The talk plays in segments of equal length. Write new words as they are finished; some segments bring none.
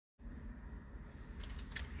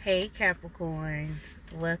Hey Capricorns,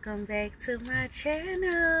 welcome back to my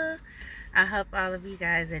channel. I hope all of you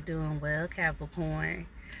guys are doing well, Capricorn.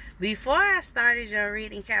 Before I started your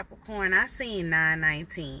reading, Capricorn, I seen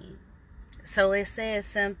 919. So it says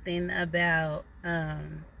something about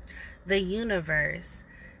the universe.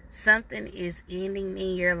 Something is ending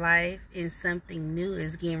in your life and something new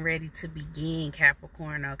is getting ready to begin,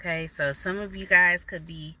 Capricorn, okay? So some of you guys could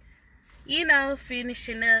be,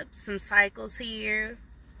 finishing up some cycles here.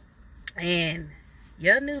 And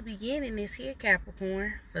your new beginning is here,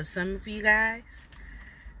 Capricorn, for some of you guys.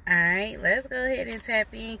 Alright, let's go ahead and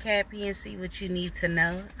tap in, Cappy, and see what you need to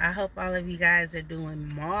know. I hope all of you guys are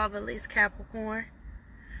doing marvelous, Capricorn.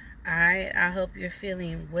 Alright, I hope you're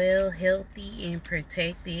feeling well, healthy, and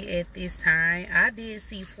protected at this time. I did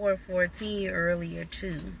see 414 earlier,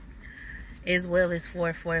 too, as well as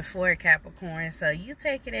 444, Capricorn. So you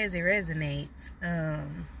take it as it resonates.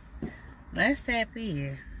 Let's tap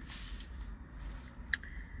in.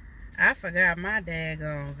 I forgot my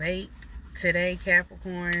daggone vape today,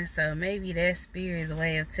 Capricorn. So maybe that spirit's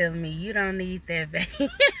way of telling me you don't need that vape.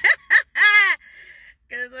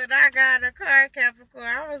 Because when I got a car, Capricorn,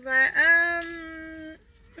 I was like,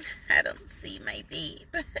 I don't see my vape.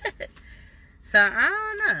 So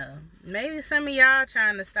I don't know. Maybe some of y'all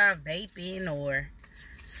trying to stop vaping or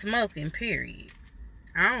smoking, period.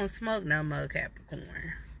 I don't smoke no more,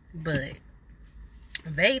 Capricorn. But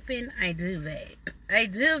vaping, I do vape. I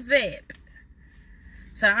do vape.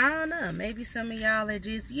 So I don't know. Maybe some of y'all are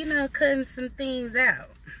just, cutting some things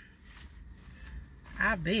out.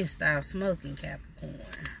 I been stopped smoking, Capricorn.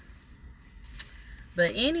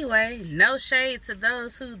 But anyway, no shade to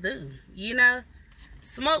those who do.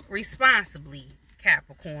 Smoke responsibly,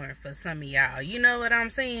 Capricorn, for some of y'all. You know what I'm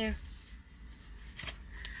saying?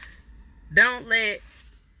 Don't let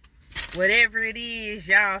whatever it is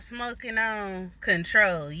y'all smoking on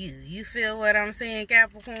control you. You feel what I'm saying,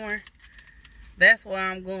 Capricorn? That's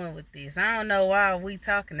where I'm going with this. I don't know why we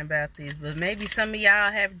talking about this, but maybe some of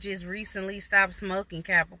y'all have just recently stopped smoking,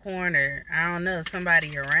 Capricorn, or I don't know,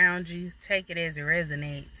 somebody around you. Take it as it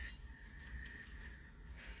resonates.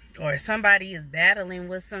 Or somebody is battling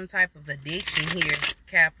with some type of addiction here,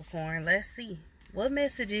 Capricorn. Let's see. What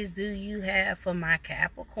messages do you have for my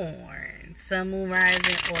Capricorn? Sun, Moon,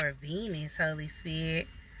 Rising, or Venus, Holy Spirit?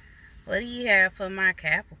 What do you have for my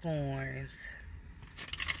Capricorns?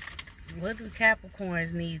 What do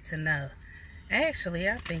Capricorns need to know? Actually,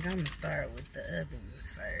 I think I'm going to start with the other ones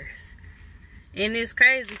first. And it's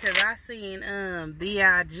crazy because I seen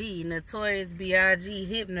B.I.G., Notorious B.I.G.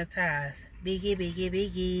 hypnotized. Biggie, biggie,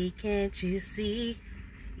 biggie, can't you see?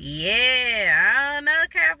 Yeah, I don't know,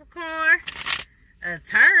 Capricorn.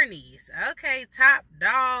 Attorneys. Okay,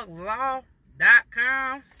 topdoglaw.com.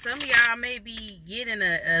 Some of y'all may be getting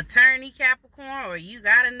an attorney, Capricorn, or you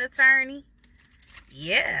got an attorney.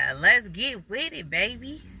 Yeah, let's get with it,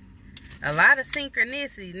 baby. A lot of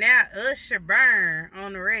synchronicity. Now, Usher Burn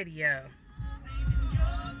on the radio.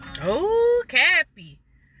 Oh, Cappy.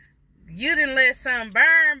 You didn't let something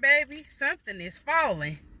burn, baby. Something is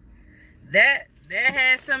falling. That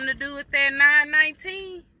has something to do with that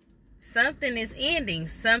 919. Something is ending.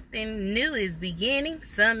 Something new is beginning.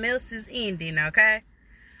 Something else is ending, okay?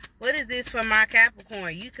 What is this for my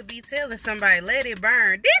Capricorn? You could be telling somebody, let it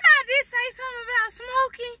burn. Didn't I just say something about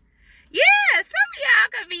smoking? Yeah, some of y'all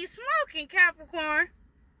could be smoking, Capricorn.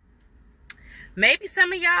 Maybe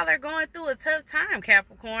some of y'all are going through a tough time,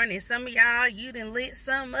 Capricorn. And some of y'all, you done lit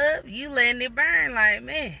something up. You letting it burn like,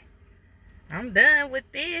 man, I'm done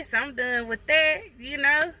with this. I'm done with that,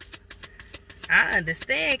 I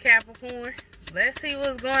understand, Capricorn. Let's see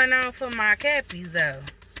what's going on for my Cappies, though.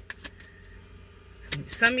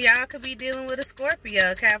 Some of y'all could be dealing with a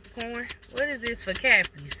Scorpio, Capricorn. What is this for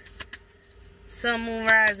Cappies? Sun, Moon,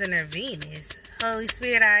 Rising, or Venus. Holy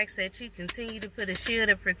Spirit, I ask that you continue to put a shield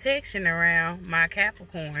of protection around my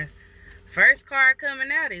Capricorns. First card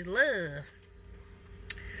coming out is love.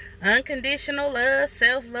 Unconditional love,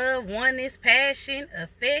 self-love, oneness, passion,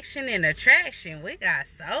 affection, and attraction. We got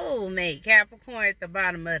soulmate, Capricorn, at the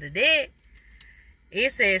bottom of the deck.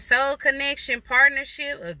 It says soul connection,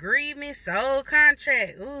 partnership, agreement, soul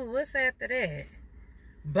contract. Ooh, what's after that?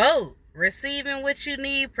 Boat. Receiving what you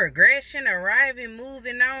need, progression, arriving,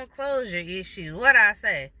 moving on, closure issue. What I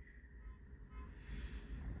say?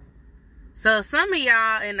 So some of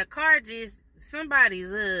y'all in the car just,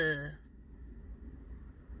 somebody's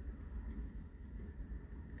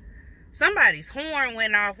horn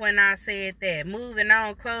went off when I said that. Moving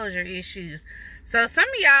on, closure issues. So some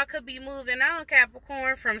of y'all could be moving on,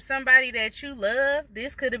 Capricorn, from somebody that you love.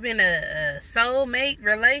 This could have been a soulmate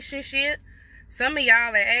relationship. Some of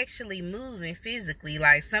y'all are actually moving physically.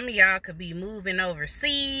 Like some of y'all could be moving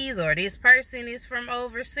overseas, or this person is from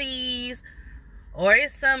overseas, or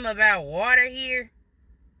it's something about water here.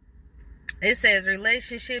 It says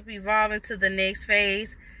relationship evolving to the next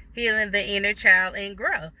phase, healing the inner child and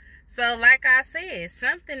growth. So like I said,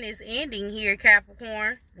 something is ending here,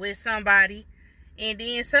 Capricorn, with somebody. And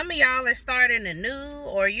then some of y'all are starting anew,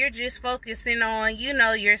 or you're just focusing on, you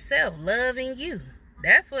know, yourself, loving you.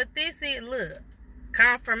 That's what this is. Look,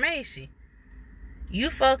 confirmation. You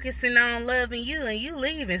focusing on loving you, and you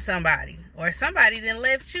leaving somebody. Or somebody done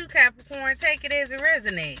left you, Capricorn. Take it as it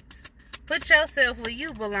resonates. Put yourself where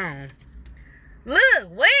you belong. Look,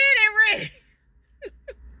 wedding ring.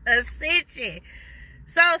 Ascension.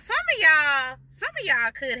 So some of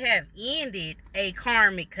y'all could have ended a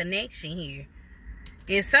karmic connection here.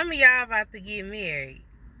 And some of y'all about to get married.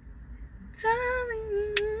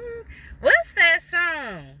 Darling, what's that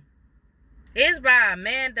song? It's by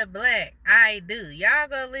Amanda Black. I Do. Y'all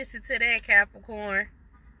go listen to that, Capricorn.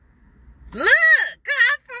 Look,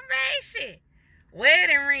 confirmation.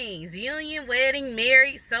 Wedding rings, union, wedding,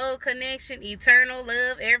 married, soul connection, eternal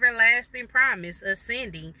love, everlasting promise,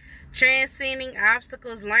 ascending, transcending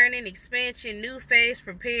obstacles, learning, expansion, new phase,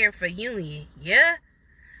 prepared for union. Yeah.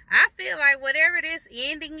 I feel like whatever this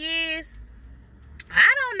ending is,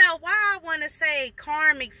 I don't know why I want to say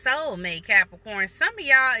karmic soulmate, Capricorn. Some of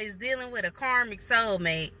y'all is dealing with a karmic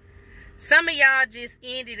soulmate. Some of y'all just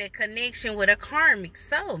ended a connection with a karmic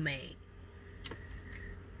soulmate.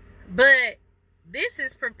 But this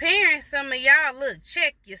is preparing some of y'all. Look,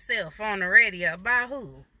 check yourself on the radio. By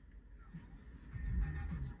who?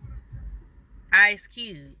 Ice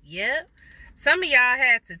Cube. Yep. Some of y'all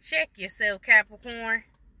had to check yourself, Capricorn,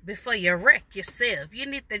 before you wreck yourself. You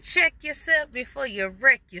need to check yourself before you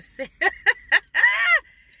wreck yourself.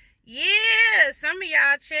 Yeah, some of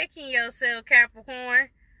y'all checking yourself, Capricorn.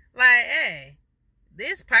 Like, hey,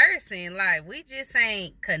 this person, like, we just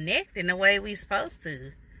ain't connecting the way we supposed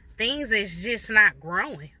to. Things is just not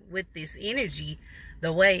growing with this energy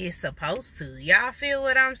the way it's supposed to. Y'all feel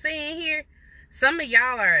what I'm saying here? Some of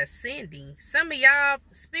y'all are ascending. Some of y'all,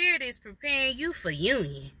 spirit is preparing you for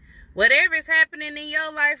union. Whatever is happening in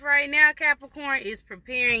your life right now, Capricorn, is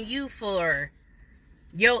preparing you for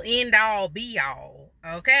your end all be all.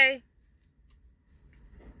 Okay?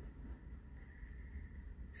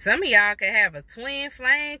 Some of y'all could have a twin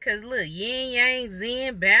flame, because look, yin, yang,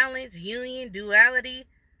 zen, balance, union, duality,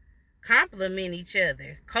 complement each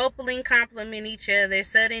other. Coupling complement each other.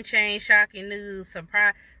 Sudden change, shocking news,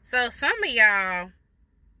 surprise. So some of y'all,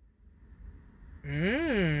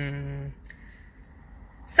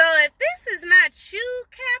 so if this is not you,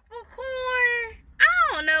 Capricorn,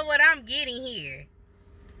 I don't know what I'm getting here.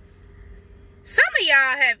 Some of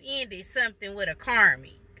y'all have ended something with a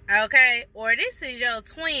karmic, okay? Or this is your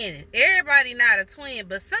twin. Everybody not a twin,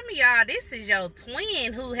 but some of y'all, this is your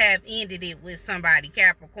twin who have ended it with somebody,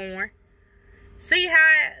 Capricorn. See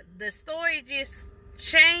how the story just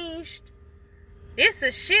changed? It's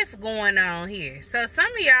a shift going on here. So some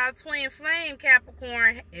of y'all twin flame,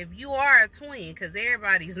 Capricorn, if you are a twin, because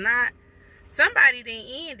everybody's not, somebody done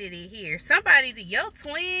ended it here. Somebody, your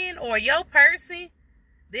twin or your person,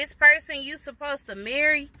 this person you supposed to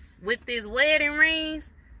marry with this wedding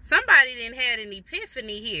rings, somebody done had an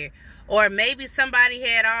epiphany here. Or maybe somebody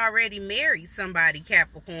had already married somebody,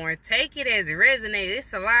 Capricorn. Take it as it resonates.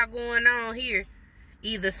 It's a lot going on here.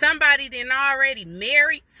 Either somebody done already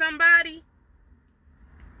married somebody,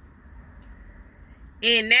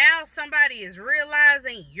 and now somebody is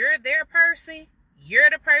realizing you're their person. You're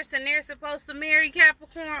the person they're supposed to marry,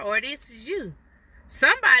 Capricorn. Or this is you.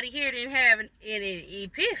 Somebody here didn't have an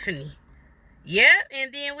epiphany. Yep.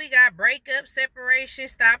 And then we got breakup, separation,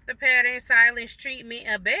 stop the pattern, silence, treatment,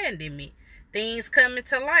 abandonment. Things coming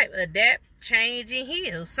to life. Adapt, change, and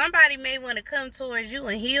heal. Somebody may want to come towards you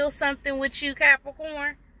and heal something with you,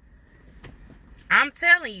 Capricorn. I'm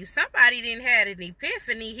telling you, somebody didn't have an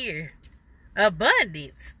epiphany here.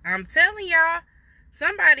 Abundance. I'm telling y'all,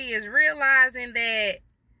 somebody is realizing that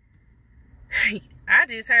I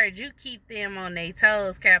just heard you keep them on their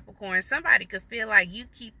toes, Capricorn. Somebody could feel like you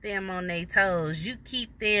keep them on their toes. You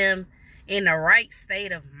keep them in the right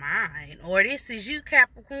state of mind. Or this is you,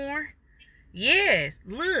 Capricorn. Yes,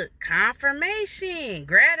 look, confirmation,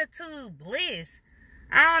 gratitude, bliss.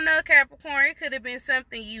 I don't know, Capricorn, it could have been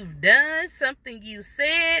something you've done, something you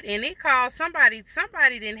said, and it caused somebody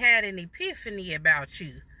didn't had an epiphany about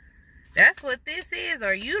you. That's what this is.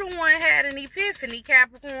 Or you the one had an epiphany,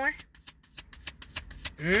 Capricorn.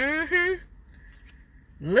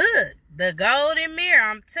 Look, the golden mirror,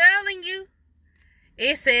 I'm telling you.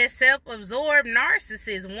 It says self-absorbed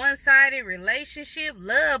narcissist, one-sided relationship,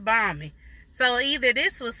 love bombing. So either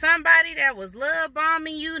this was somebody that was love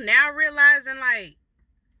bombing you, now realizing like,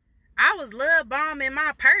 I was love bombing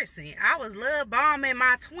my person. I was love bombing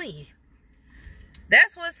my twin.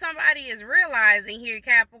 That's what somebody is realizing here,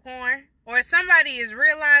 Capricorn. Or somebody is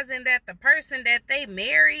realizing that the person that they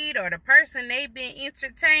married or the person they've been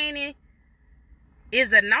entertaining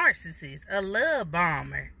is a narcissist, a love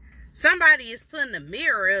bomber. Somebody is putting a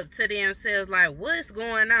mirror up to themselves like, what's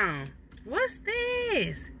going on? What's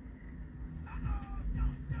this?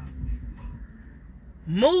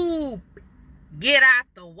 Move. Get out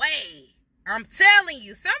the way. I'm telling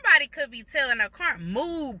you, somebody could be telling a car,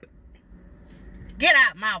 move. Get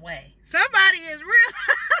out my way. Somebody is real.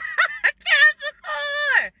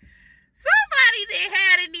 Capricorn. Somebody that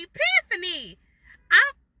had an epiphany.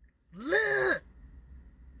 Look.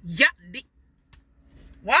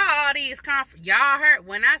 Why all these y'all heard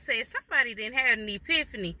when I said somebody didn't have an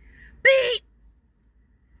epiphany? Beep.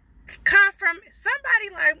 Come from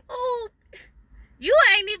somebody like, oh, you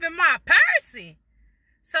ain't even my person.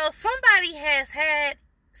 So somebody has had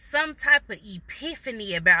some type of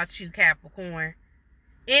epiphany about you, Capricorn.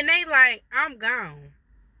 And they like, I'm gone.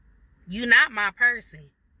 You not my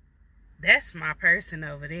person. That's my person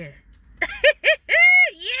over there.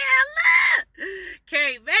 Yeah, look.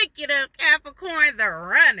 Can't make it up, Capricorn, the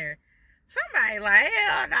runner. Somebody like,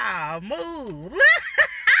 hell no, move. Look.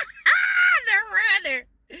 The runner.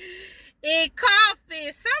 In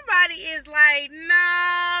coffin, somebody is like,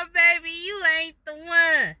 no, baby, you ain't the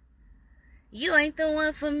one. You ain't the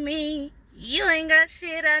one for me. You ain't got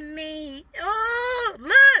shit I need. Oh,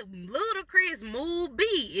 look, Ludacris Move B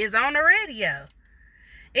is on the radio.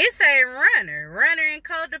 It's a runner in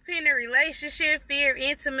codependent relationship, fear,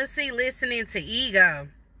 intimacy, listening to ego.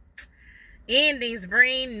 Endings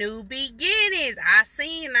bring new beginnings. I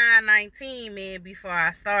seen 919, man, before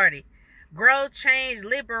I started. Growth, change,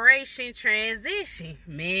 liberation, transition.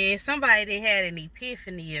 Man, somebody that had an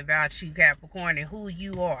epiphany about you, Capricorn, and who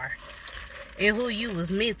you are. And who you was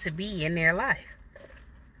meant to be in their life.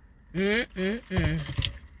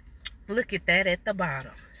 Look at that at the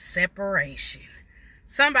bottom. Separation.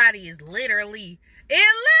 Somebody is literally... And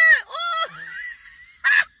look! Ooh.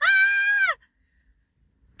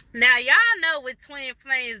 Now, y'all know with twin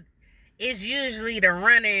flames, it's usually the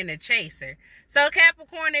runner and the chaser. So,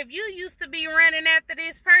 Capricorn, if you used to be running after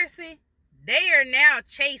this person, they are now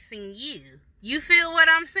chasing you. You feel what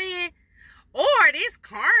I'm saying? Or this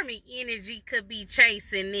karmic energy could be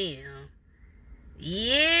chasing them.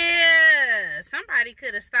 Yeah. Somebody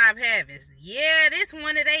could have stopped having. Yeah, this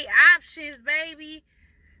one of their options, baby.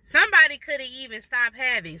 Somebody could have even stopped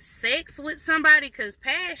having sex with somebody because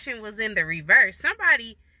passion was in the reverse.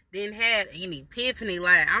 Somebody didn't have an epiphany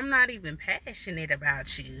like, I'm not even passionate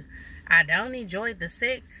about you. I don't enjoy the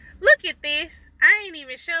sex. Look at this. I ain't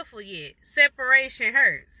even shuffled yet. Separation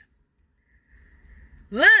hurts.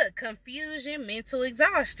 Look, confusion, mental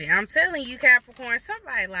exhaustion. I'm telling you, Capricorn,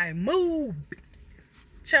 somebody like, move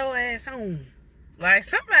your ass on. Like,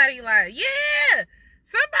 somebody like, yeah.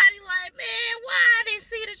 Somebody like, man, why I didn't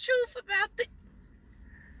see the truth about this?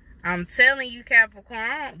 I'm telling you,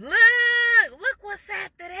 Capricorn. Look what's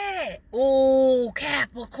after that. Oh,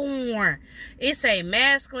 Capricorn. It's a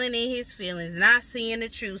masculine in his feelings, not seeing the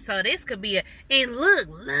truth. So this could be and look,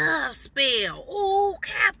 love spell. Oh,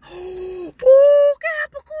 Capricorn,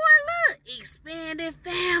 look. Expanding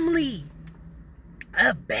family.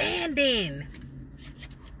 Abandon.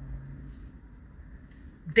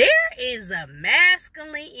 There is a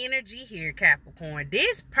masculine energy here, Capricorn.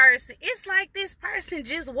 This person, it's like this person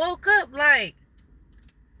just woke up like,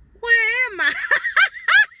 where am I?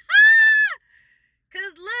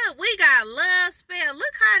 Because look, we got love spell.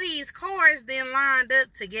 Look how these cards then lined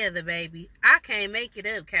up together, baby. I can't make it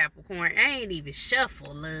up, Capricorn. I ain't even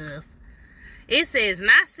shuffle love. It says,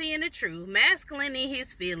 not seeing the truth, masculine in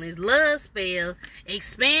his feelings, love spell,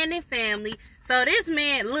 expanding family. So this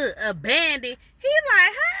man, look, abandoned. He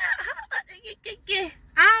like,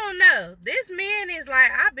 I don't know. This man is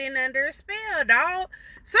like, I've been under a spell, dog.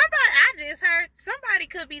 I just heard somebody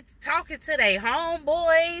could be talking to their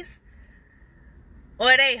homeboys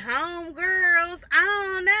or they homegirls. I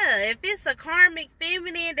don't know. If it's a karmic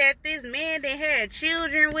feminine that this man that had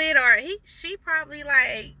children with, or she probably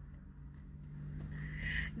like,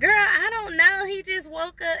 girl, I don't know. He just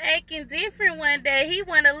woke up acting different one day. He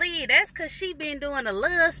want to leave. That's because she been doing a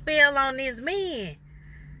love spell on this man.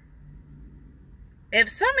 If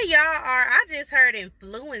some of y'all are, I just heard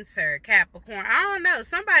influencer, Capricorn. I don't know.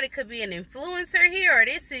 Somebody could be an influencer here, or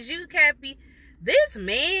this is you, Cappy. This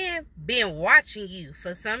man been watching you.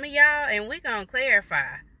 For some of y'all, and we gonna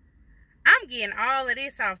clarify, I'm getting all of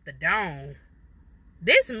this off the dome.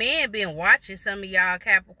 This man been watching some of y'all,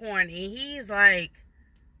 Capricorn, and he's like,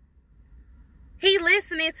 he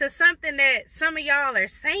listening to something that some of y'all are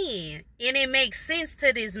saying, and it makes sense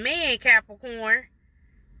to this man, Capricorn.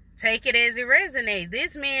 Take it as it resonates.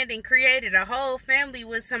 This man done created a whole family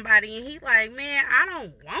with somebody, and he like, man, I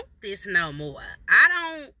don't want this no more.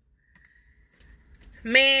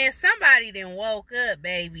 Man, somebody done woke up,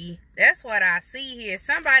 baby. That's what I see here.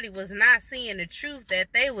 Somebody was not seeing the truth, that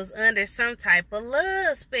they was under some type of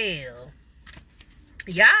love spell.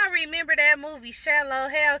 Y'all remember that movie, Shallow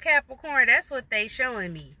Hal, Capricorn? That's what they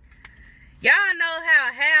showing me. Y'all know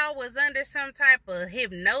how Hal was under some type of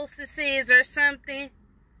hypnosis or something?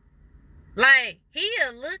 Like,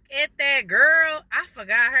 he'll look at that girl. I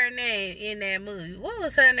forgot her name in that movie. What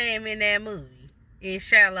was her name in that movie? In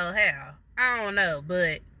Shallow Hal? I don't know,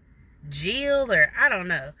 but Jill, or I don't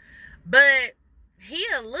know. But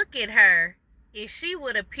he'll look at her, and she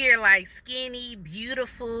would appear like skinny,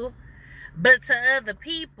 beautiful. But to other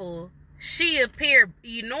people, she appeared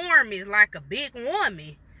enormous, like a big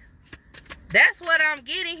woman. That's what I'm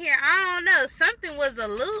getting here. I don't know. Something was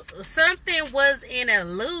an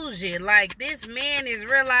illusion. Like, this man is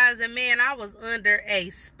realizing, man, I was under a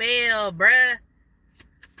spell, bruh.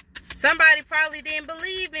 Somebody probably didn't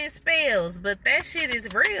believe in spells, but that shit is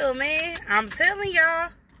real, man. I'm telling y'all.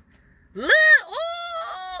 Look,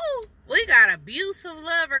 ooh, we got abusive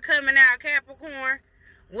lover coming out, Capricorn,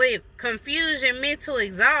 with confusion, mental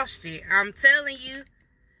exhaustion. I'm telling you,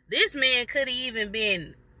 this man could have even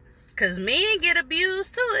been, because men get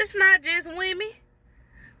abused too. It's not just women.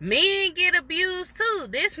 Men get abused too.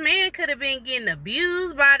 This man could have been getting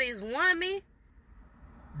abused by this woman.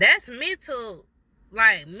 That's mental,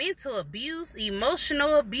 like mental abuse,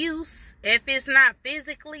 emotional abuse, if it's not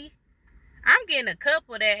physically. I'm getting a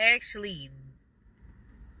couple that actually,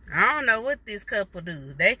 I don't know what this couple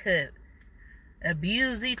do. They could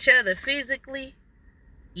abuse each other physically,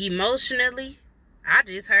 emotionally. I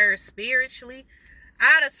just heard spiritually.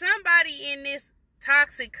 Out of somebody in this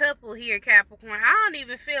toxic couple here, Capricorn, I don't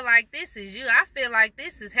even feel like this is you. I feel like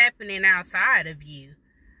this is happening outside of you.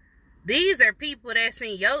 These are people that's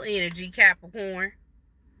in your energy, Capricorn.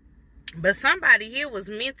 But somebody here was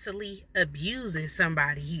mentally abusing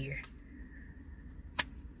somebody here.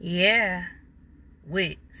 Yeah.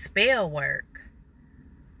 With spell work.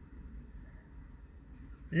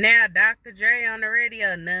 Now, Dr. Dre on the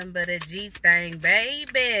radio, nothing but a G thing,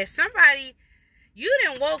 baby. Somebody, you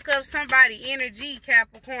done woke up somebody energy,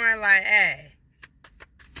 Capricorn, like, hey.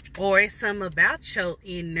 Or it's something about your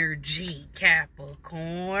energy,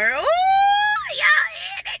 Capricorn. Ooh, your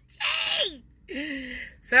energy.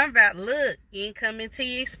 Something about, look, incoming to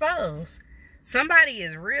you exposed. Somebody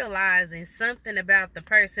is realizing something about the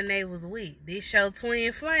person they was with. This your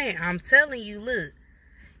twin flame. I'm telling you, look.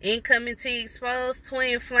 Incoming to you exposed,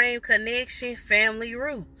 twin flame connection, family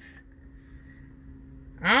roots.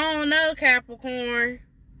 I don't know, Capricorn.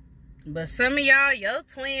 But some of y'all, your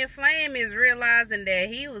twin flame is realizing that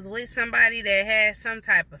he was with somebody that had some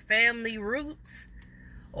type of family roots.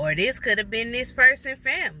 Or this could have been this person's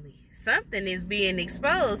family. Something is being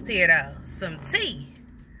exposed here, though. Some tea.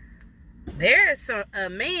 There's a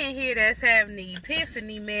man here that's having the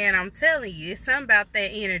epiphany, man. I'm telling you, it's something about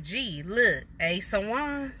that energy. Look, Ace of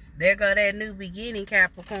Wands. There go that new beginning,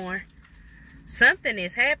 Capricorn. Something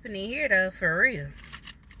is happening here, though, for real.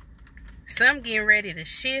 Some getting ready to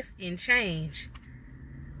shift and change.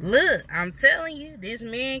 Look, I'm telling you, this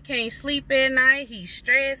man can't sleep at night. He's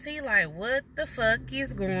stressed. He like, what the fuck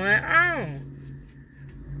is going on?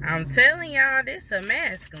 I'm telling y'all, this a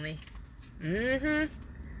masculine.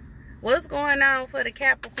 What's going on for the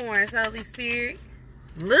Capricorns, Holy Spirit?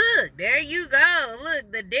 Look, there you go.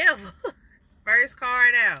 Look, the devil. First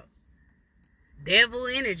card out. Devil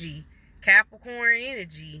energy. Capricorn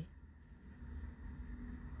energy.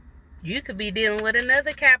 You could be dealing with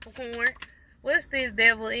another Capricorn. What's this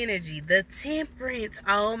devil energy? The Temperance.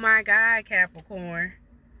 Oh my God, Capricorn.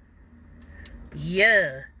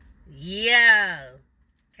 Yeah.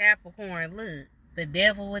 Capricorn, look. The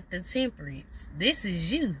devil with the Temperance. This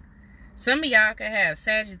is you. Some of y'all could have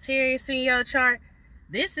Sagittarius in your chart.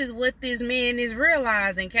 This is what this man is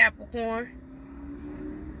realizing, Capricorn.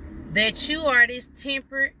 That you are this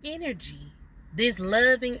tempered energy. This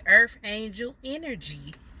loving earth angel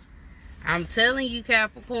energy. I'm telling you,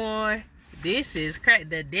 Capricorn, this is crazy.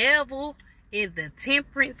 The devil and the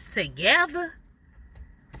Temperance together.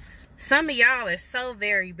 Some of y'all are so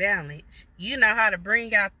very balanced. You know how to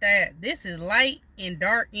bring out that. This is light and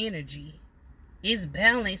dark energy. It's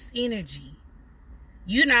balanced energy.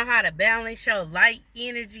 You know how to balance your light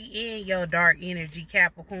energy and your dark energy,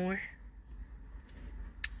 Capricorn.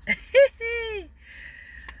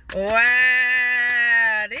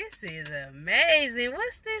 Wow, this is amazing.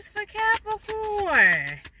 What's this for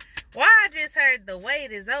Capricorn? Why I just heard the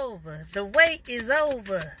wait is over. The wait is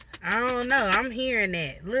over. I don't know. I'm hearing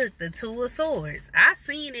that. Look, the Two of Swords. I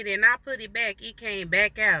seen it and I put it back. It came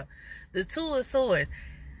back out. The Two of Swords.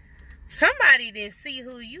 Somebody didn't see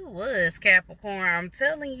who you was, Capricorn. I'm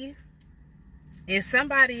telling you. And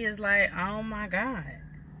somebody is like, oh my God.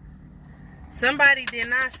 Somebody did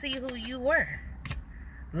not see who you were.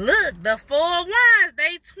 Look, the Four of Wands,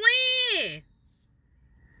 they twin.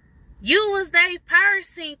 You was they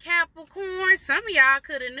person, Capricorn. Some of y'all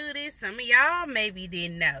could have knew this. Some of y'all maybe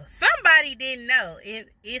didn't know. Somebody didn't know.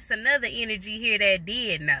 It's another energy here that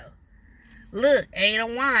did know. Look, Eight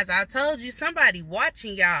of Wands. I told you somebody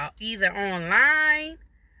watching y'all either online.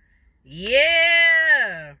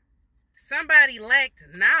 Yeah. Somebody lacked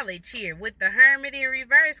knowledge here. With the Hermit in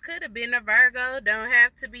reverse, could have been a Virgo. Don't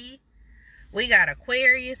have to be. We got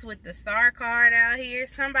Aquarius with the Star card out here.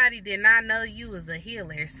 Somebody did not know you was a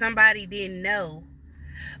healer. Somebody didn't know.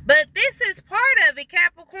 But this is part of it,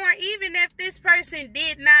 Capricorn. Even if this person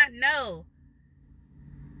did not know,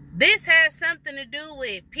 this has something to do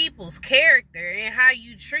with people's character and how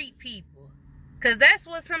you treat people. Because that's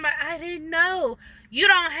what somebody, I didn't know. You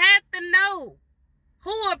don't have to know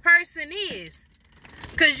who a person is.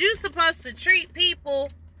 Because you're supposed to treat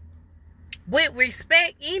people with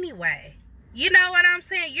respect anyway. You know what I'm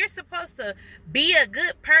saying? You're supposed to be a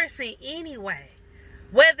good person anyway.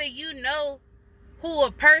 Whether you know who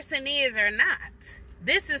a person is or not.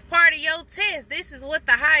 This is part of your test. This is what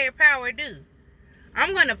the higher power do.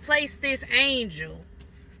 I'm going to place this angel.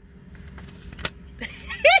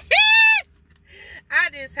 I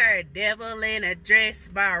just heard Devil in a Dress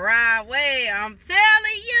by Rod Wave. I'm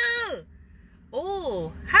telling you.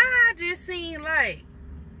 Ooh, how I just seen like,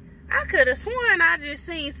 I could have sworn I just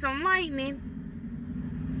seen some lightning.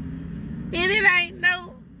 And it ain't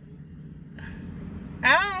no,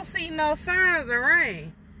 I don't see no signs of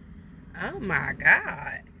rain. Oh my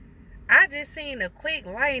God. I just seen a quick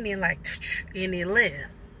lightning like, and it left.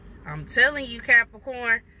 I'm telling you,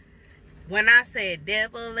 Capricorn, when I said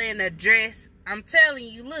devil in a dress, I'm telling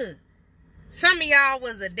you, look. Some of y'all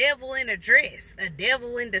was a devil in a dress, a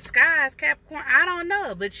devil in disguise, Capricorn. I don't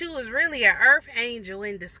know, but you was really an earth angel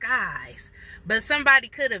in disguise. But somebody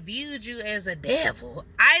could have viewed you as a devil.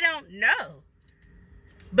 I don't know.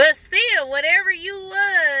 But still, whatever you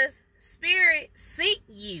was, spirit sent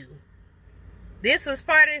you. This was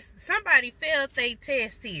part of, somebody failed their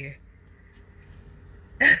test here.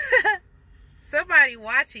 Somebody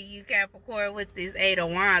watching you, Capricorn, with this Eight of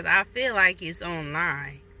Wands. I feel like it's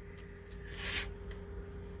online.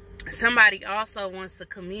 Somebody also wants to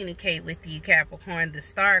communicate with you, Capricorn. The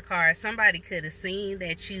Star card, somebody could have seen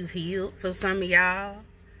that you've healed for some of y'all.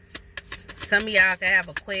 Some of y'all could have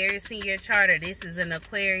Aquarius in your chart, or this is an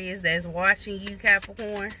Aquarius that's watching you,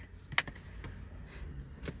 Capricorn.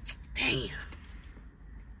 Damn.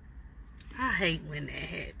 I hate when that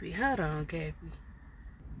happens. Hold on, Cappy.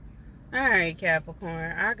 Alright,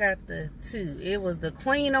 Capricorn. I got the two. It was the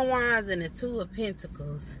Queen of Wands and the Two of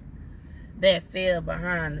Pentacles that fell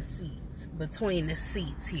behind the seats, between the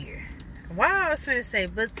seats here. Why I was trying to say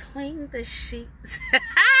between the sheets.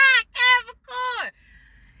 Capricorn!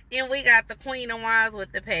 And we got the Queen of Wands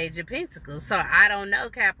with the Page of Pentacles. So I don't know,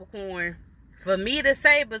 Capricorn. For me to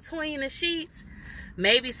say between the sheets,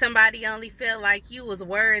 maybe somebody only felt like you was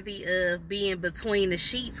worthy of being between the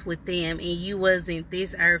sheets with them and you wasn't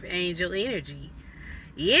this earth angel energy.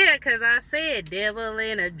 Yeah, because I said devil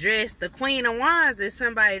in a dress. The Queen of Wands is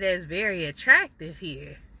somebody that's very attractive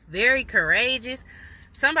here. Very courageous.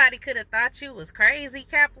 Somebody could have thought you was crazy,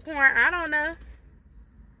 Capricorn. I don't know.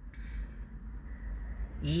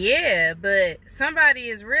 Yeah, but somebody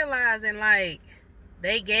is realizing like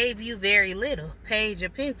they gave you very little. Page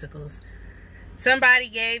of Pentacles. Somebody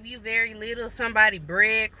gave you very little. Somebody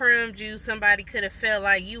breadcrumbed you. Somebody could have felt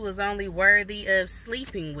like you was only worthy of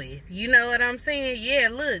sleeping with. You know what I'm saying? Yeah,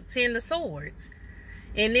 look, Ten of Swords.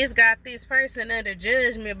 And this got this person under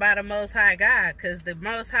judgment by the Most High God. Because the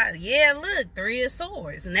Most High, yeah, look, Three of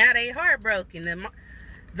Swords. Now they heartbroken.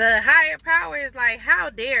 The higher power is like, how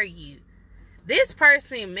dare you? This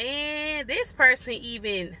person, man, this person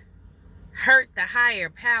even hurt the higher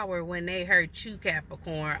power when they hurt you,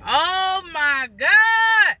 Capricorn. Oh my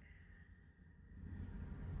God.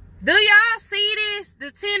 Do y'all see this?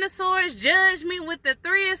 The Ten of Swords judgment with the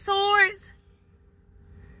Three of Swords.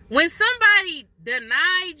 When somebody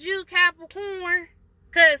denied you, Capricorn,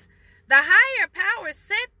 because the higher power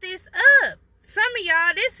set this up some of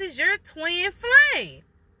y'all, this is your twin flame.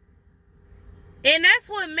 And that's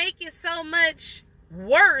what makes it so much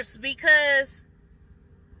worse, because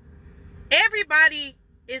everybody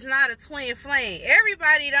is not a twin flame.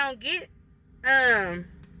 Everybody don't get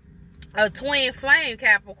a twin flame,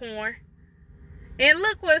 Capricorn. And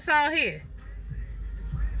look what's on here.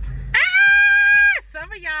 Some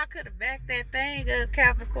of y'all could have backed that thing up,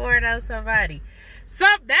 Capricorn, on somebody.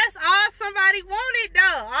 That's all somebody wanted,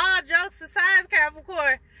 though. All jokes aside,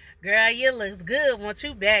 Capricorn. Girl, you look good once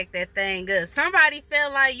you back that thing up. Somebody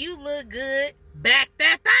felt like you look good. Back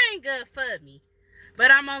that thing up for me. But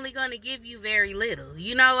I'm only going to give you very little.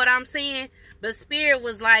 You know what I'm saying? But Spirit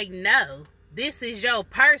was like, no. This is your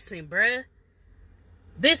person, bruh.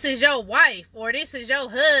 This is your wife, or this is your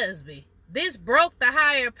husband. This broke the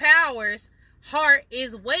higher powers heart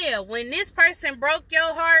as well. When this person broke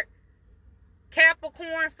your heart,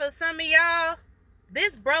 Capricorn, for some of y'all,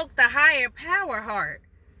 this broke the higher power heart.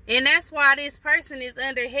 And that's why this person is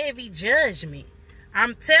under heavy judgment.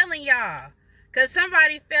 I'm telling y'all. Because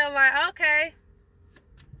somebody felt like, okay,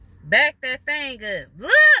 back that thing up.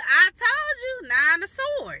 Look, I told you, 9 of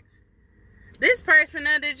Swords. This person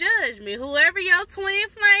under judgment. Whoever your twin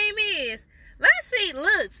flame is. Let's see.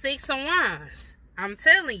 Look, 6 of Wands. I'm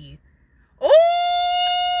telling you.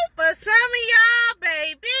 Ooh, for some of y'all,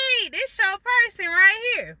 baby, this your person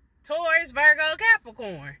right here. Taurus, Virgo,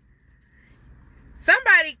 Capricorn.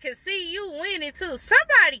 Somebody can see you winning too.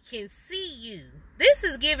 Somebody can see you. This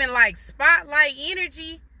is giving like spotlight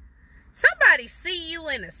energy. Somebody see you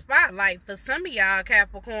in the spotlight for some of y'all,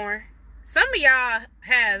 Capricorn. Some of y'all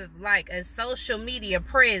have like a social media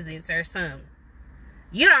presence or something.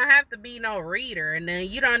 You don't have to be no reader, and then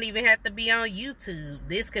you don't even have to be on YouTube.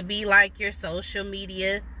 This could be like your social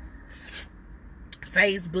media,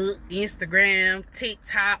 Facebook, Instagram,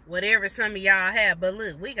 TikTok, whatever some of y'all have. But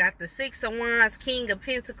look, we got the 6 of Wands, King of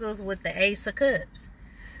Pentacles with the Ace of Cups.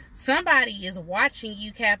 Somebody is watching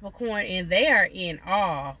you, Capricorn, and they are in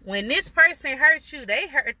awe. When this person hurt you, they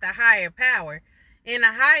hurt the higher power. And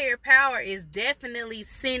the higher power is definitely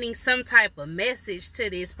sending some type of message to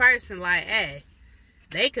this person like, hey,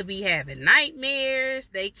 they could be having nightmares.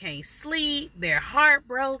 They can't sleep. They're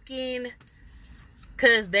heartbroken.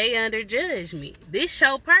 Because they under judgment. This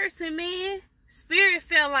your person, man. Spirit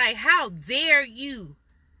felt like, how dare you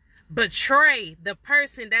betray the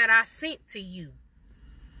person that I sent to you?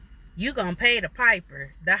 You gonna pay the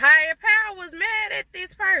piper. The higher power was mad at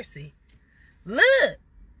this person. Look.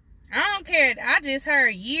 I don't care. I just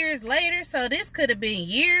heard years later. So this could have been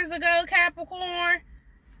years ago, Capricorn,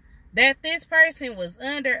 that this person was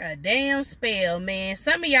under a damn spell, man.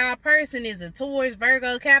 Some of y'all person is a Taurus,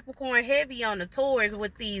 Virgo, Capricorn, heavy on the Taurus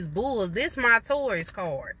with these bulls. This my Taurus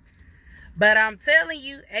card. But I'm telling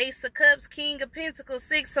you, Ace of Cups, King of Pentacles,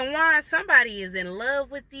 6 of Wands, somebody is in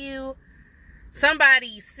love with you.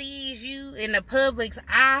 Somebody sees you in the public's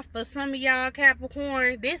eye. For some of y'all,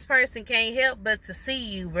 Capricorn, this person can't help but to see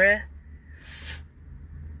you, bruh.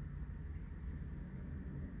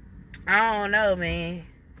 I don't know, man.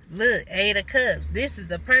 Look, 8 of Cups. This is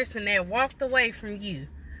the person that walked away from you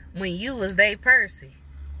when you was their person.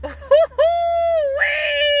 Wait!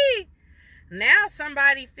 Now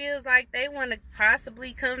somebody feels like they want to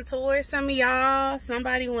possibly come towards some of y'all.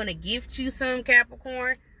 Somebody want to gift you some,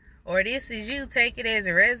 Capricorn. Or this is you. Take it as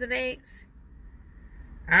it resonates.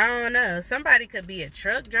 I don't know. Somebody could be a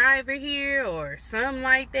truck driver here or something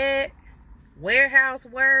like that. Warehouse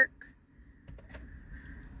work.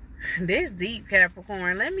 This deep,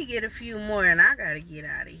 Capricorn. Let me get a few more and I gotta get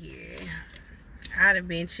out of here. I'd have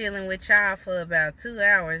been chilling with y'all for about 2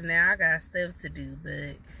 hours now. I got stuff to do,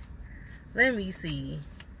 but let me see.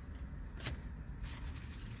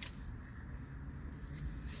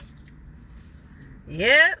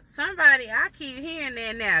 Yep, somebody, I keep hearing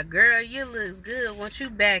that now. Girl, you looks good once you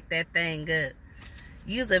back that thing up.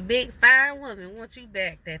 You's a big fire woman once you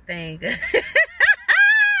back that thing up.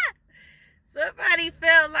 Somebody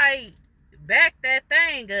felt like back that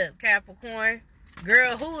thing up, Capricorn.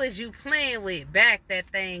 Girl, who is you playing with? Back that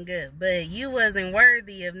thing up. But you wasn't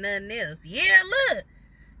worthy of nothing else. Yeah, look.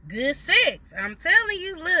 Good sex. I'm telling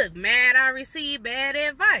you, look. Mad I received bad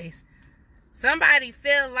advice. Somebody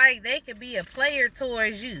felt like they could be a player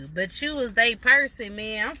towards you, but you was they person,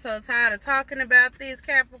 man. I'm so tired of talking about this,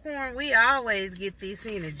 Capricorn. We always get this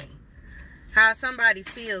energy. How somebody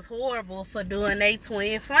feels horrible for doing their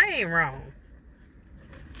twin flame wrong.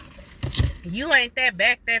 You ain't that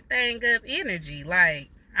back that thing up energy. Like,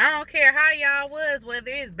 I don't care how y'all was,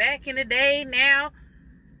 whether it's back in the day, now.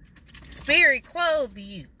 Spirit clothe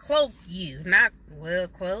you, cloak you, not, well,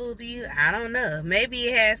 clothe you, I don't know. Maybe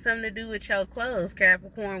it has something to do with your clothes,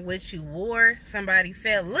 Capricorn, what you wore. Somebody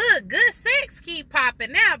felt, look, good sex keep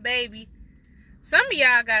popping out, baby. Some of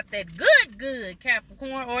y'all got that good,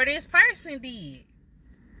 Capricorn, or this person did.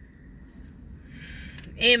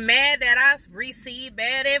 And mad that I received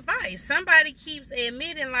bad advice. Somebody keeps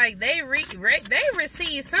admitting like they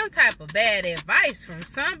received some type of bad advice from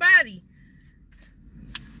somebody.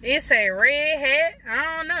 It's a red hat.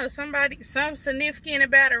 I don't know. Something significant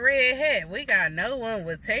about a red hat. We got no one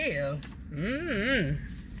would tell.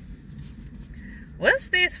 What's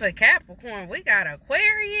this for Capricorn? We got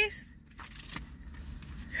Aquarius.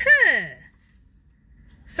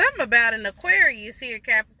 Something about an Aquarius here,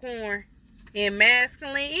 Capricorn. In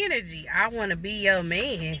masculine energy. I want to be your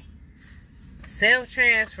man.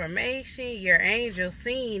 Self-transformation. Your angels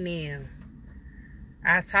seeing them.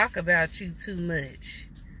 I talk about you too much.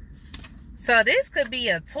 So this could be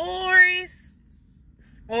a Taurus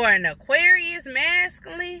or an Aquarius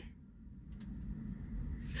masculine.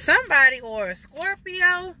 Somebody, or a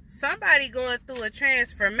Scorpio. Somebody going through a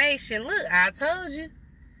transformation. Look, I told you.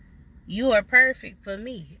 You are perfect for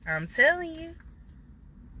me. I'm telling you.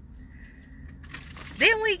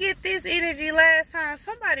 Didn't we get this energy last time?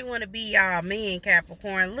 Somebody want to be y'all man,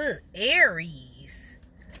 Capricorn. Look, Aries.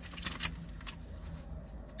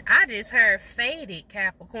 I just heard faded,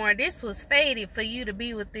 Capricorn. This was faded for you to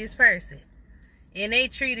be with this person. And they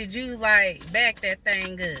treated you like, back that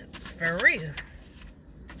thing up. For real.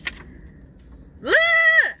 Look!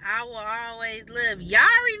 I will always love you. Y'all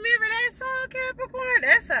remember that song, Capricorn?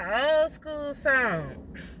 That's an old school song.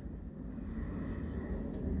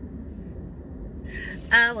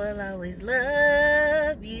 I will always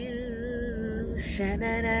love you.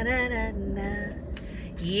 Sha-na-na-na-na-na.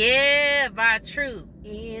 Yeah, by True.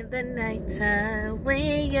 In the nighttime,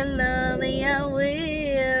 when you're lonely, I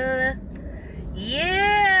will.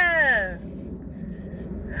 Yeah.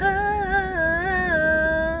 Hold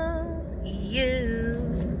you.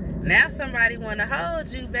 Now somebody want to hold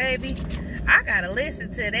you, baby. I got to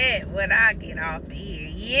listen to that when I get off of here.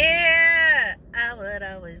 Yeah. I would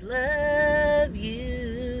always love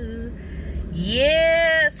you.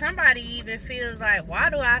 Yeah. Somebody even feels like, why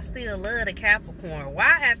do I still love the Capricorn?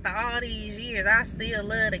 Why after all these years I still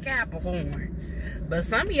love the Capricorn? But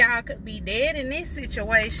some of y'all could be dead in this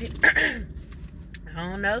situation. I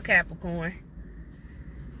don't know, Capricorn.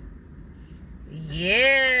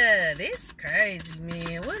 Yeah, this crazy,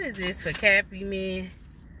 man. What is this for Cappy, man?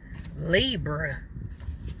 Libra.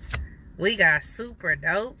 We got super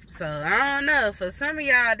dope. So, I don't know. For some of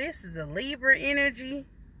y'all, this is a Libra energy.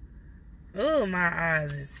 Oh, my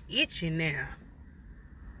eyes is itching now.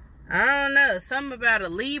 I don't know. Something about a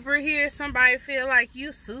Libra here. Somebody feel like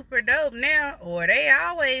you super dope now. Or they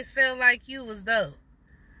always felt like you was dope.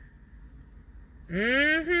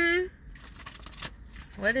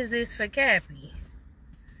 What is this for Cappy?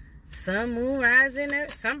 Sun, moon, rising.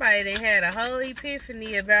 Somebody done had a whole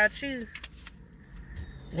epiphany about you.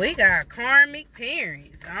 We got karmic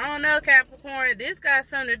parents. I don't know, Capricorn. This got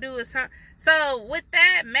something to do with something. So, with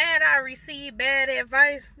that, mad I received bad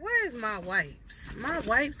advice. Where's my wipes? My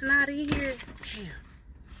wipes not in here? Damn.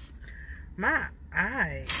 My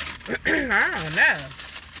eyes. I don't know.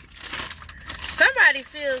 Somebody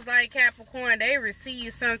feels like, Capricorn, they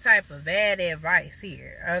received some type of bad advice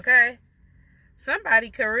here, okay? Somebody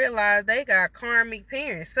could realize they got karmic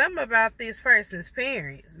parents. Something about this person's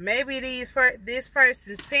parents. Maybe this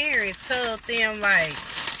person's parents told them, like,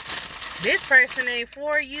 this person ain't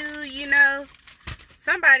for you, you know.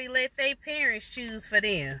 Somebody let their parents choose for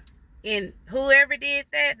them. And whoever did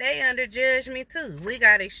that, they under judgment too. We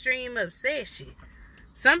got extreme obsession.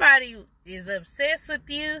 Somebody is obsessed with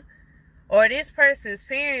you. Or this person's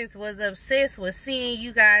parents was obsessed with seeing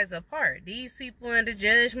you guys apart. These people under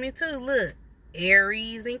judgment too. Look.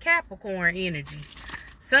 Aries and Capricorn energy.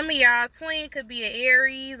 Some of y'all twin could be an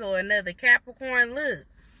Aries or another Capricorn. Look,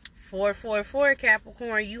 444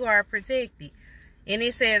 Capricorn, you are protected. And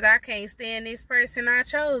it says, I can't stand this person I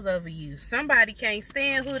chose over you. Somebody can't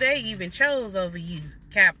stand who they even chose over you,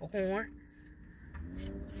 Capricorn.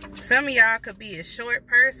 Some of y'all could be a short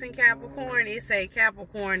person, Capricorn. It say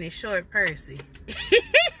Capricorn is short person.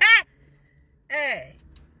 Hey.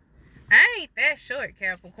 I ain't that short,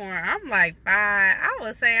 Capricorn. I'm like 5. I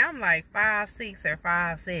would say I'm like 5'6" or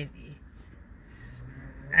 5'7".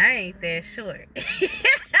 I ain't that short.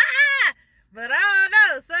 But I don't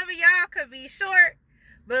know. Some of y'all could be short.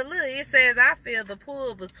 But look, it says I feel the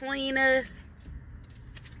pull between us.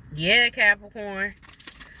 Yeah, Capricorn.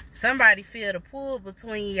 Somebody feel the pull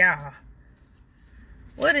between y'all.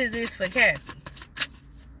 What is this for Cappy?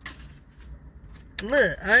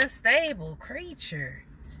 Look, unstable creature.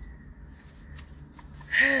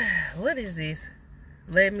 What is this?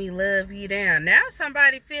 Let me love you down. Now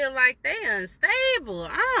somebody feel like they unstable.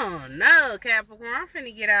 I don't know, Capricorn. I'm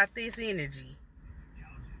finna get out this energy.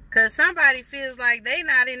 Because somebody feels like they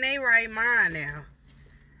not in their right mind now.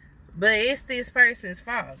 But it's this person's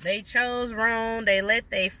fault. They chose wrong. They let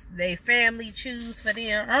they family choose for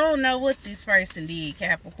them. I don't know what this person did,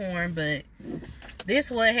 Capricorn, but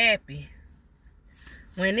this what happened.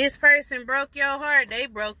 When this person broke your heart, they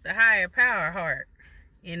broke the higher power heart.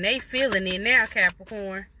 And they feeling it now,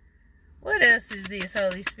 Capricorn. What else is this,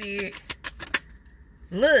 Holy Spirit?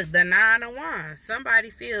 Look, the Nine of Wands.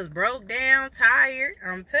 Somebody feels broke down, tired.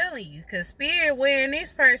 I'm telling you. Because Spirit wearing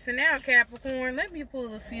this person out, Capricorn. Let me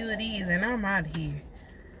pull a few of these and I'm out of here.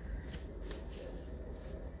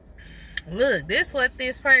 Look, this what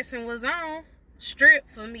this person was on. Strip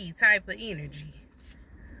for me type of energy.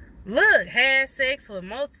 Look, had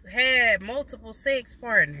multiple sex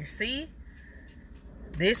partners. See?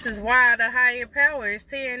 This is why the higher power is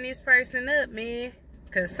tearing this person up, man.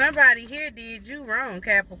 Because somebody here did you wrong,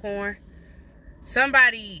 Capricorn.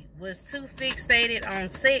 Somebody was too fixated on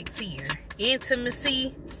sex here.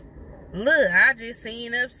 Intimacy. Look, I just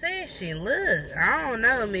seen obsession. Look, I don't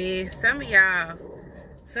know, man. Some of y'all,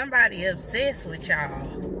 somebody obsessed with y'all.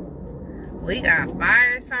 We got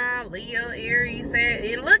fire sign, Leo, Aries.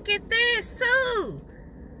 And look at this, too.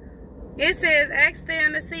 It says, ask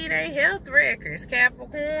them to see their health records,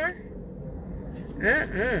 Capricorn.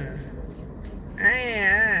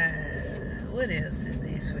 What else is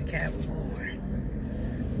this for Capricorn?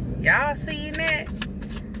 Y'all seen that?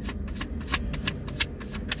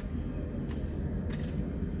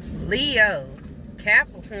 Leo,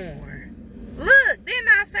 Capricorn. Look, didn't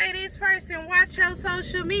I say this person watch your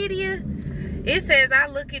social media? It says I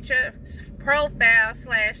look at your profile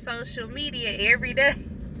 / social media every day.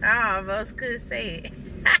 I almost could say it.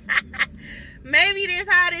 Maybe this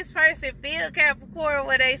how this person feel, Capricorn,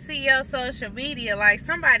 when they see your social media. Like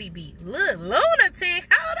somebody be, look,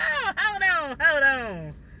 lunatic. Hold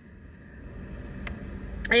on.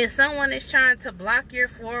 And someone is trying to block your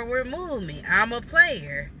forward movement. I'm a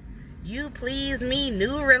player. You please me,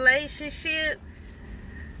 new relationship.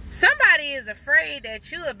 Somebody is afraid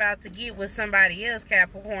that you about to get with somebody else,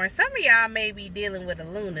 Capricorn. Some of y'all may be dealing with a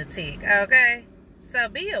lunatic, okay? So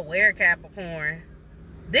be aware, Capricorn.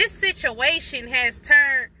 This situation has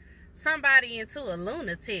turned somebody into a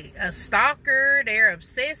lunatic, a stalker. They're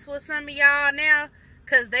obsessed with some of y'all now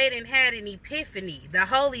because they didn't had an epiphany. The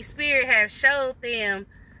Holy Spirit have showed them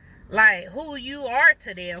like who you are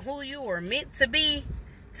to them, who you were meant to be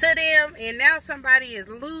to them. And now somebody is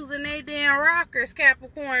losing their damn rockers,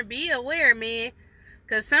 Capricorn. Be aware, man.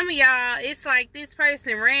 Because some of y'all, it's like this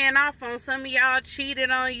person ran off on some of y'all, cheated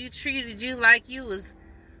on you, treated you like you was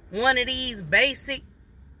one of these basic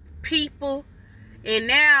people. And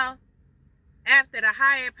now, after the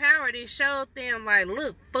higher power, they showed them like,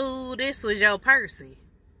 look, fool, this was your person.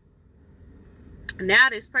 Now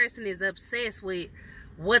this person is obsessed with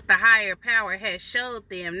what the higher power has showed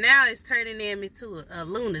them. Now it's turning them into a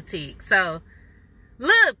lunatic. So,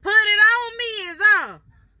 look, put it on me is on.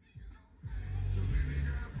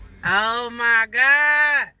 Oh my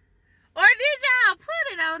God. Or did y'all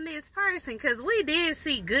put it on this person? Because we did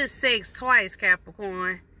see good sex twice,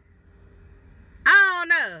 Capricorn. I don't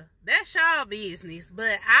know. That's y'all business.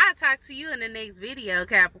 But I'll talk to you in the next video,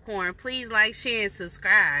 Capricorn. Please like, share, and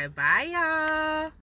subscribe. Bye, y'all.